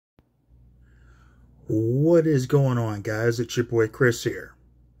What is going on, guys? It's your boy Chris here.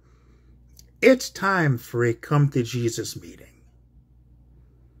 It's time for a come to Jesus meeting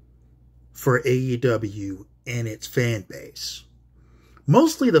for AEW and its fan base.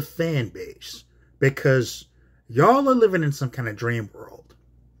 Mostly the fan base, because y'all are living in some kind of dream world.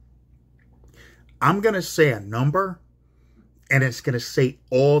 I'm going to say a number, and it's going to say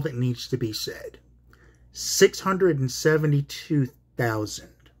all that needs to be said. 672,000.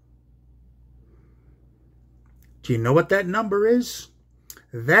 Do you know what that number is?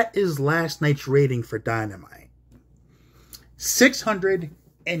 That is last night's rating for Dynamite.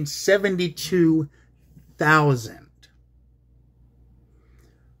 672,000.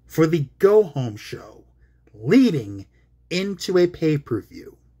 For the go-home show leading into a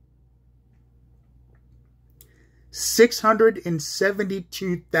pay-per-view.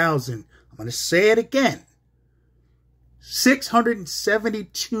 672,000. I'm going to say it again.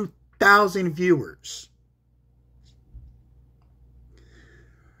 672,000 viewers.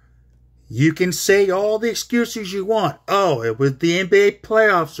 You can say all the excuses you want. Oh, it was the NBA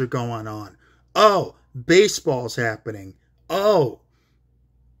playoffs are going on. Oh, baseball's happening. Oh,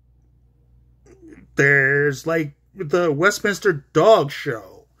 there's like the Westminster Dog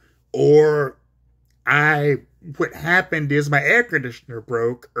Show. Or what happened is my air conditioner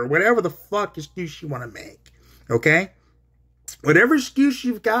broke. Or whatever the fuck excuse you want to make. Okay? Whatever excuse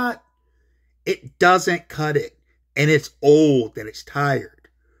you've got, it doesn't cut it. And it's old and it's tired.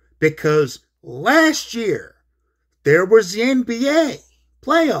 Because last year, there was the NBA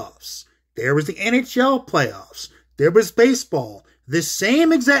playoffs. There was the NHL playoffs. There was baseball. The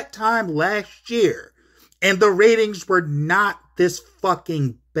same exact time last year. And the ratings were not this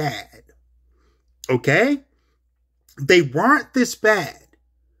fucking bad. Okay? They weren't this bad.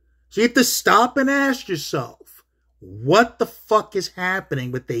 So you have to stop and ask yourself, what the fuck is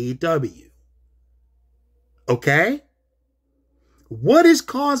happening with AEW? Okay? What is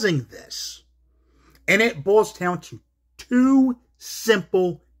causing this? And it boils down to two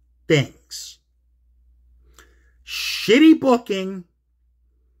simple things. Shitty booking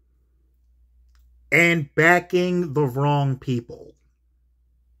and backing the wrong people.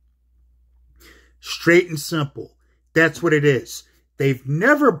 Straight and simple. That's what it is. They've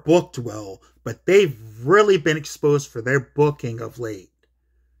never booked well, but they've really been exposed for their booking of late.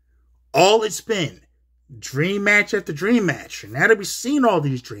 All it's been dream match after dream match. And now that we've seen all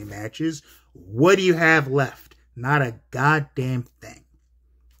these dream matches, what do you have left? Not a goddamn thing.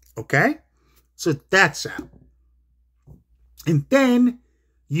 Okay? So that's out. And then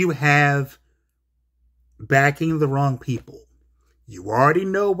you have backing the wrong people. You already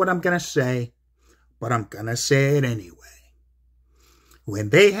know what I'm going to say, but I'm going to say it anyway. When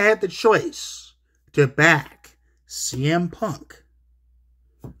they had the choice to back CM Punk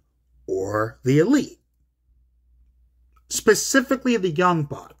or the Elite, specifically the Young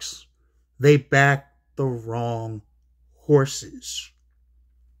Bucks, they backed the wrong horses.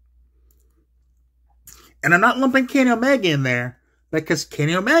 And I'm not lumping Kenny Omega in there, because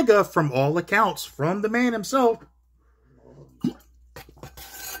Kenny Omega, from all accounts, from the man himself,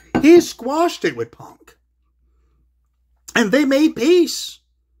 he squashed it with Punk. And they made peace.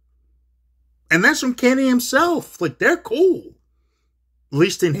 And that's from Kenny himself. Like, they're cool. At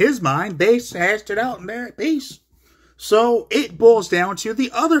least in his mind, they hashed it out and they're at peace. So it boils down to the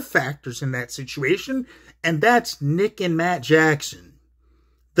other factors in that situation, and that's Nick and Matt Jackson,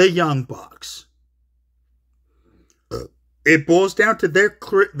 the Young Bucks. It boils down to their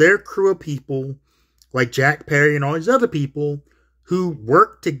crew of people, like Jack Perry and all these other people, who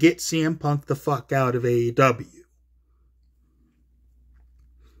worked to get CM Punk the fuck out of AEW.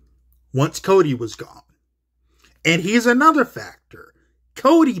 Once Cody was gone. And here's another factor.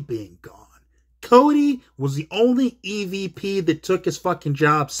 Cody being gone. Cody was the only EVP that took his fucking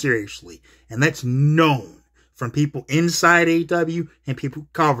job seriously. And that's known from people inside AEW and people who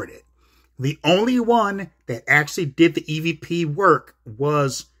covered it. The only one that actually did the EVP work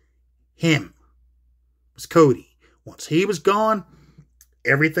was him. It was Cody. Once he was gone,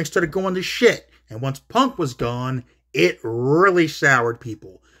 everything started going to shit. And once Punk was gone, it really soured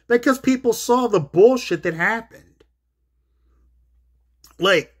people. Because people saw the bullshit that happened.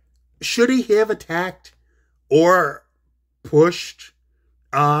 Like, should he have attacked or pushed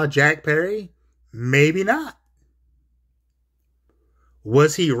Jack Perry? Maybe not.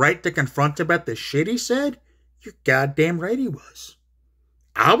 Was he right to confront him about the shit he said? You're goddamn right he was.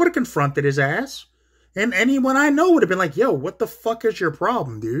 I would have confronted his ass. And anyone I know would have been like, yo, what the fuck is your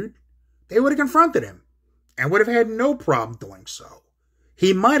problem, dude? They would have confronted him. And would have had no problem doing so.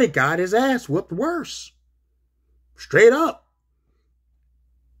 He might have got his ass whooped worse. Straight up.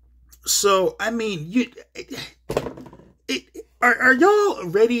 So, I mean, are y'all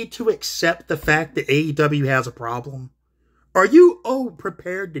ready to accept the fact that AEW has a problem? Are you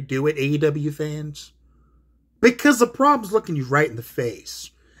prepared to do it, AEW fans? Because the problem's looking you right in the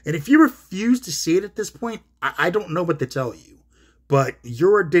face. And if you refuse to see it at this point, I don't know what to tell you. But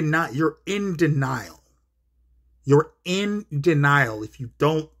you're in denial. You're in denial if you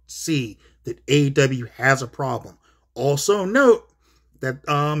don't see that AEW has a problem. Also note that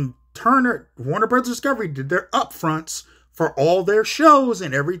Warner Bros. Discovery did their upfronts for all their shows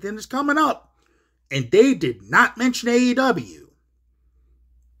and everything that's coming up. And they did not mention AEW.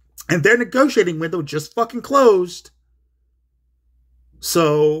 And their negotiating window just fucking closed.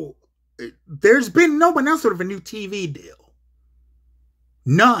 So, there's been no announcement of a new TV deal.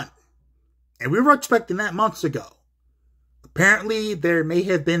 None. And we were expecting that months ago. Apparently, there may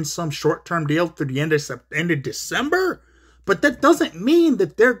have been some short-term deal through the end of December, but that doesn't mean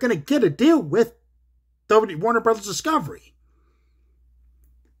that they're going to get a deal with Warner Bros. Discovery.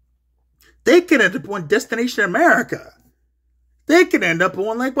 They could end up on Destination America. They could end up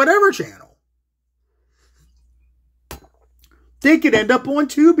on, like, whatever channel. They could end up on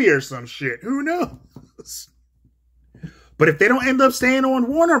Tubi or some shit. Who knows? But if they don't end up staying on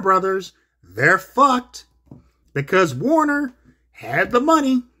Warner Brothers, they're fucked. Because Warner had the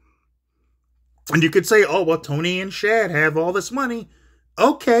money. And you could say, oh, well, Tony and Shad have all this money.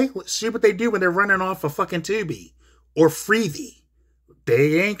 Okay, let's see what they do when they're running off of fucking Tubi. Or Freevee.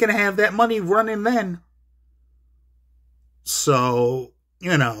 They ain't gonna have that money running then. So,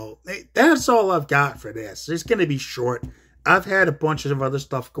 you know, that's all I've got for this. It's gonna be short. I've had a bunch of other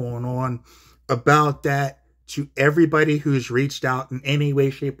stuff going on about that. To everybody who's reached out in any way,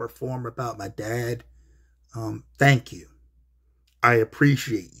 shape, or form about my dad, thank you. I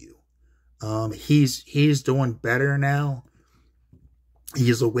appreciate you. He's doing better now.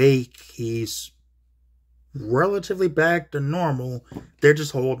 He's awake. He's relatively back to normal. They're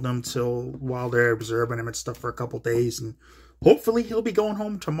just holding him while they're observing him and stuff for a couple days, and hopefully he'll be going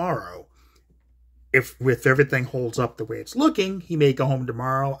home tomorrow. If everything holds up the way it's looking, he may go home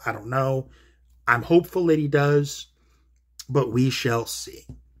tomorrow. I don't know. I'm hopeful that he does, but we shall see.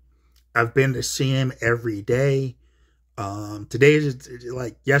 I've been to see him every day. Today is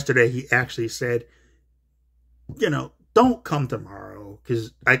like yesterday. He actually said, you know, don't come tomorrow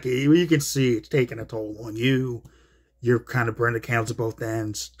because you can see it's taking a toll on you. You're kind of burning the candles at both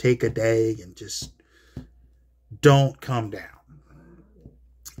ends. Take a day and just don't come down.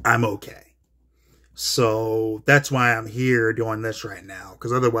 I'm okay. So that's why I'm here doing this right now,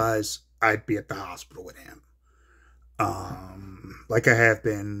 because otherwise I'd be at the hospital with him. Like I have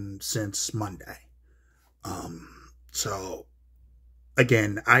been since Monday. So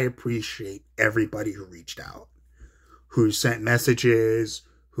again, I appreciate everybody who reached out, who sent messages,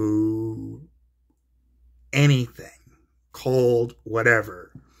 who anything, called,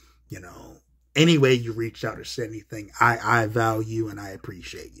 whatever, you know, any way you reached out or said anything, I value and I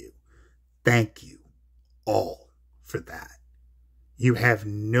appreciate you. Thank you all for that. You have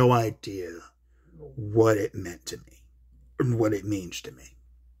no idea what it meant to me and what it means to me.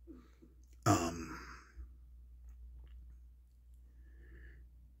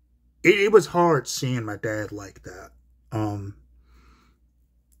 It was hard seeing my dad like that.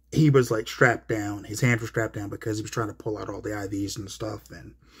 He was like strapped down. His hands were strapped down because he was trying to pull out all the IVs and stuff.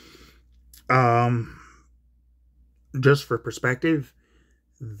 And just for perspective,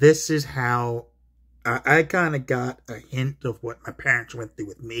 this is how I kind of got a hint of what my parents went through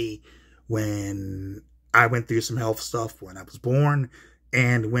with me when I went through some health stuff when I was born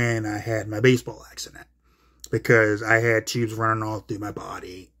and when I had my baseball accident. Because I had tubes running all through my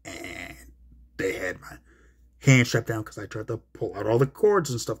body and they had my hands strapped down because I tried to pull out all the cords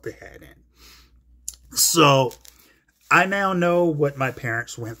and stuff they had in. So I now know what my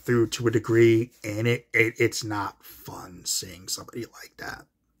parents went through to a degree, and it's not fun seeing somebody like that.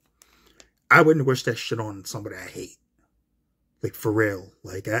 I wouldn't wish that shit on somebody I hate. Like, for real.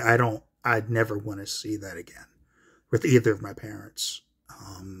 Like, I'd never want to see that again with either of my parents.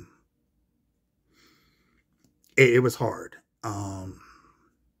 It was hard.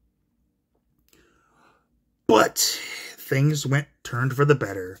 But things turned for the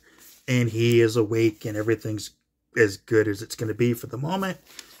better, and he is awake and everything's as good as it's going to be for the moment.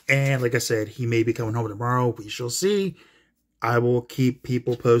 And like I said, he may be coming home tomorrow. We shall see. I will keep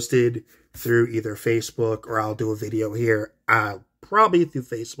people posted through either Facebook or I'll do a video here. I'll probably through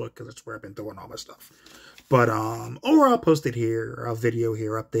Facebook because that's where I've been doing all my stuff. But, or I'll post it here, or I'll video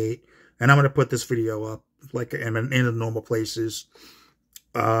here, update. And I'm going to put this video up like in the normal places.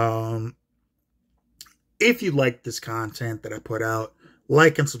 If you like this content that I put out,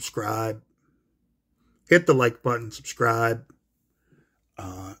 like and subscribe. Hit the like button, subscribe.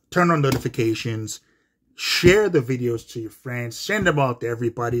 Turn on notifications. Share the videos to your friends. Send them out to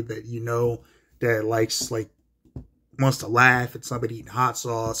everybody that you know that wants to laugh at somebody eating hot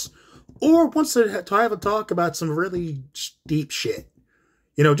sauce, or wants to have a talk about some really deep shit.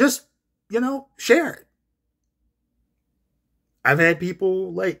 Just share it. I've had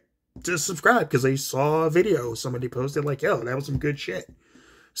people just subscribe because they saw a video somebody posted yo, that was some good shit.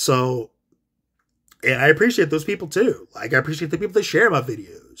 So, and I appreciate those people too. I appreciate the people that share my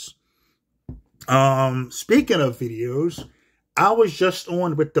videos. Speaking of videos, I was just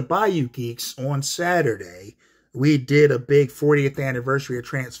on with the Bayou Geeks on Saturday. We did a big 40th anniversary of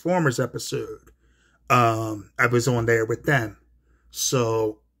Transformers episode. I was on there with them.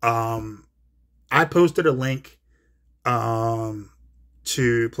 So, I posted a link,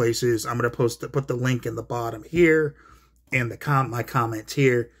 to places. I'm going to put the link in the bottom here and my comments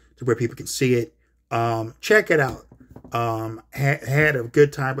here to where people can see it. Check it out. Had a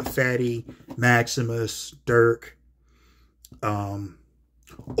good time with Fatty, Maximus, Dirk,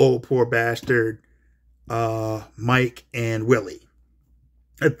 Old Poor Bastard, Mike, and Willie.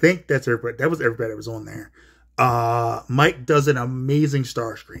 I think that's everybody. That was everybody that was on there. Mike does an amazing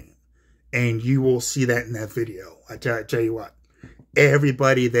Starscream, and you will see that in that video. I tell you what,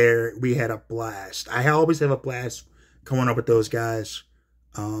 everybody there, we had a blast. I always have a blast coming up with those guys.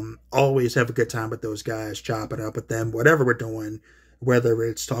 Always have a good time with those guys, chopping up with them, whatever we're doing, whether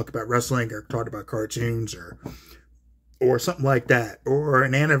it's talk about wrestling or talk about cartoons or something like that, or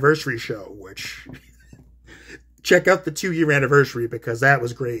an anniversary show, which check out the 2-year anniversary because that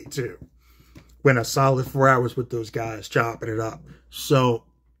was great too. Went a solid 4 hours with those guys chopping it up. So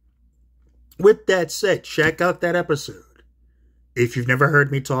with that said, check out that episode. If you've never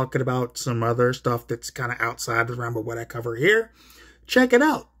heard me talking about some other stuff that's kind of outside the realm of what I cover here, check it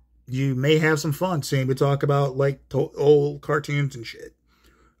out. You may have some fun seeing me talk about old cartoons and shit.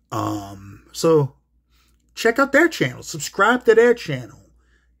 So check out their channel. Subscribe to their channel.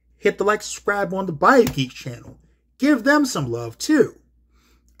 Hit the subscribe on the Bayou Geeks channel. Give them some love too.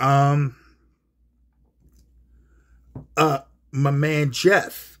 My man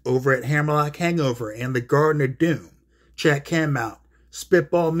Jeff over at Hammerlock Hangover and the Garden of Doom. Check him out.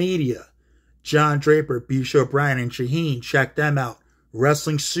 Spitball Media. John Draper, Bisha O'Brien, and Shaheen. Check them out.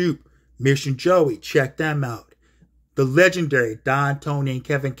 Wrestling Soup, Mission Joey. Check them out. The legendary Don Tony and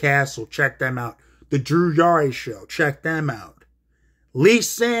Kevin Castle. Check them out. The Drew Yari Show. Check them out. Lee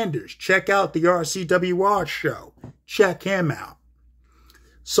Sanders. Check out the RCWR Show. Check him out.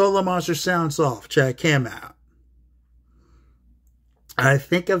 Solo Monster Sounds Off. Check him out. I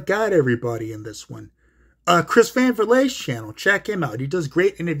think I've got everybody in this one. Chris Van Verlee's channel. Check him out. He does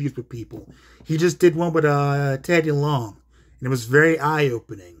great interviews with people. He just did one with Teddy Long. And it was very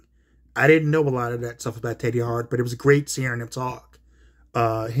eye-opening. I didn't know a lot of that stuff about Teddy Hart, but it was great hearing him talk.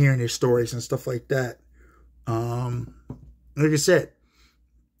 Hearing his stories and stuff like that. Like I said,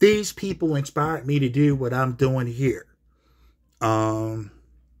 these people inspired me to do what I'm doing here.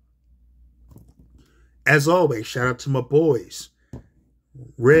 As always, shout out to my boys.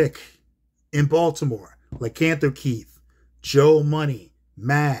 Rick in Baltimore. Lacantho Keith. Joe Money.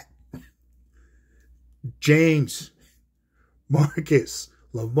 Matt. James. Marcus.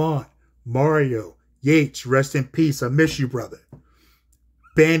 Lamont. Mario. Yates. Rest in peace. I miss you, brother.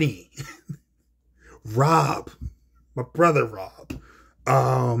 Benny. Rob. My brother Rob.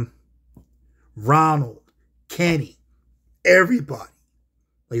 Ronald. Kenny. Everybody.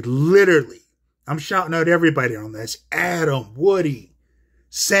 Literally. I'm shouting out everybody on this. Adam. Woody.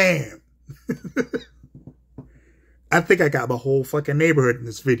 Sam. I think I got my whole fucking neighborhood in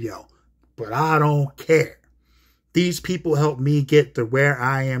this video. But I don't care. These people helped me get to where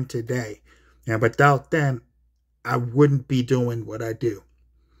I am today. And without them, I wouldn't be doing what I do.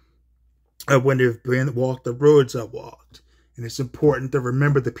 I wouldn't have walked the roads I walked. And it's important to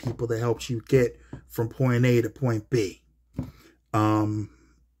remember the people that helped you get from point A to point B. All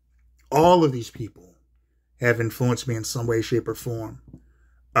of these people have influenced me in some way, shape, or form.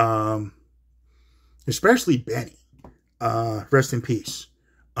 Especially Benny. Rest in peace.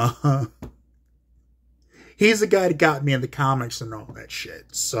 He's the guy that got me in the comics and all that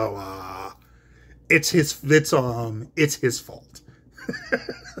shit. So it's his fault.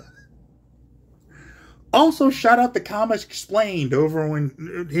 Also, shout out to Comics Explained over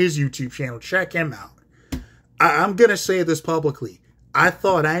on his YouTube channel. Check him out. I'm gonna say this publicly. I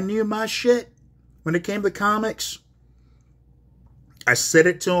thought I knew my shit when it came to comics. I said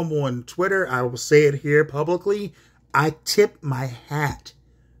it to him on Twitter. I will say it here publicly. I tip my hat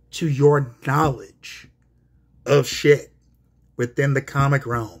to your knowledge of shit within the comic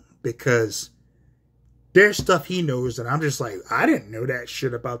realm, because there's stuff he knows and I'm just like, I didn't know that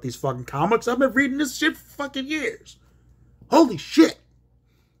shit about these fucking comics. I've been reading this shit for fucking years. Holy shit.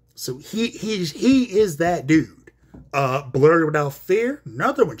 So he is that dude. Blurred Without Fear,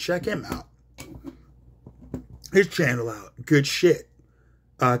 another one. Check him out. His channel out. Good shit.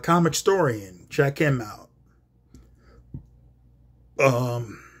 Comic Storian. Check him out.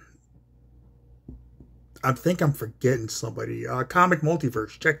 I think I'm forgetting somebody. Comic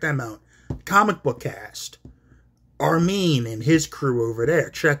Multiverse. Check them out. Comic Book Cast. Armin and his crew over there.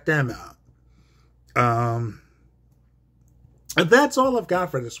 Check them out. That's all I've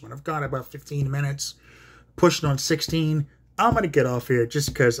got for this one. I've got about 15 minutes. Pushing on 16. I'm going to get off here just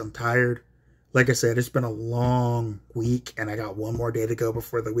because I'm tired. Like I said, it's been a long week, and I got one more day to go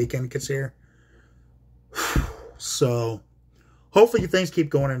before the weekend gets here. So, hopefully things keep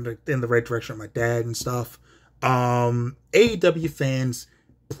going in the right direction with my dad and stuff. AEW fans,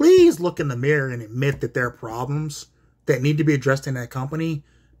 please look in the mirror and admit that there are problems that need to be addressed in that company,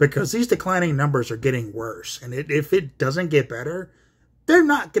 because these declining numbers are getting worse. And if it doesn't get better, they're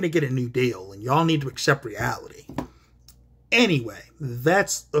not going to get a new deal, and y'all need to accept reality. Anyway,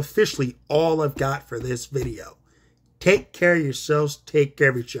 that's officially all I've got for this video. Take care of yourselves. Take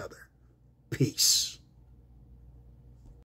care of each other. Peace.